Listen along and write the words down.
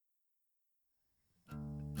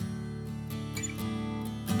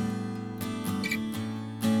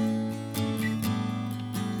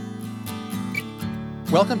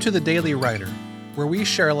Welcome to the Daily Writer, where we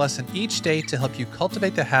share a lesson each day to help you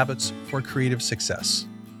cultivate the habits for creative success.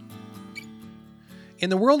 In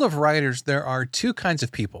the world of writers, there are two kinds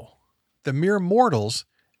of people: the mere mortals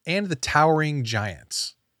and the towering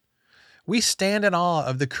giants. We stand in awe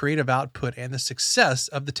of the creative output and the success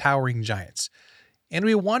of the towering giants, and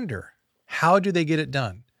we wonder, how do they get it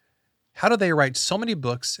done? How do they write so many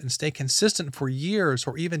books and stay consistent for years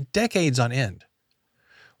or even decades on end?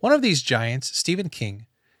 One of these giants, Stephen King,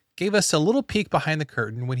 gave us a little peek behind the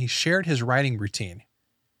curtain when he shared his writing routine.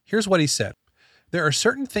 Here's what he said: "There are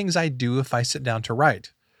certain things I do if I sit down to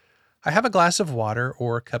write. I have a glass of water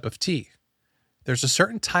or a cup of tea. There's a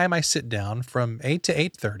certain time I sit down from 8 to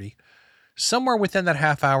 8:30, somewhere within that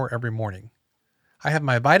half hour every morning. I have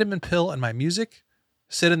my vitamin pill and my music,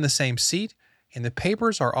 sit in the same seat, and the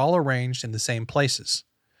papers are all arranged in the same places.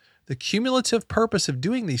 The cumulative purpose of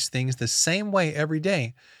doing these things the same way every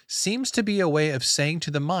day seems to be a way of saying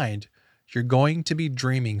to the mind, you're going to be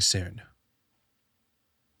dreaming soon."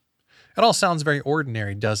 It all sounds very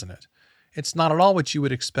ordinary, doesn't it? It's not at all what you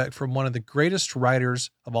would expect from one of the greatest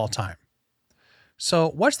writers of all time. So,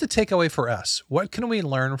 what's the takeaway for us? What can we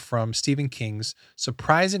learn from Stephen King's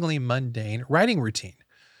surprisingly mundane writing routine?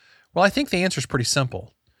 Well, I think the answer is pretty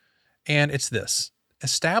simple, and it's this: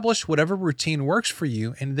 establish whatever routine works for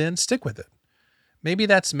you and then stick with it. Maybe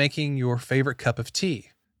that's making your favorite cup of tea.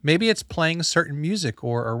 Maybe it's playing certain music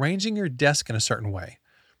or arranging your desk in a certain way.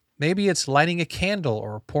 Maybe it's lighting a candle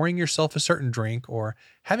or pouring yourself a certain drink or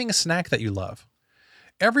having a snack that you love.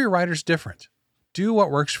 Every writer's different. Do what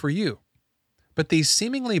works for you. But these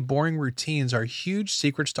seemingly boring routines are huge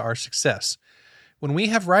secrets to our success. When we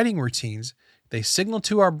have writing routines, they signal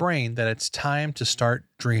to our brain that it's time to start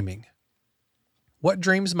dreaming. What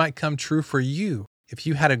dreams might come true for you if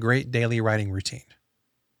you had a great daily writing routine?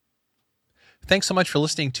 Thanks so much for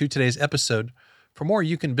listening to today's episode. For more,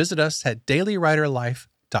 you can visit us at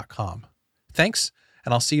dailywriterlife.com. Thanks,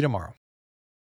 and I'll see you tomorrow.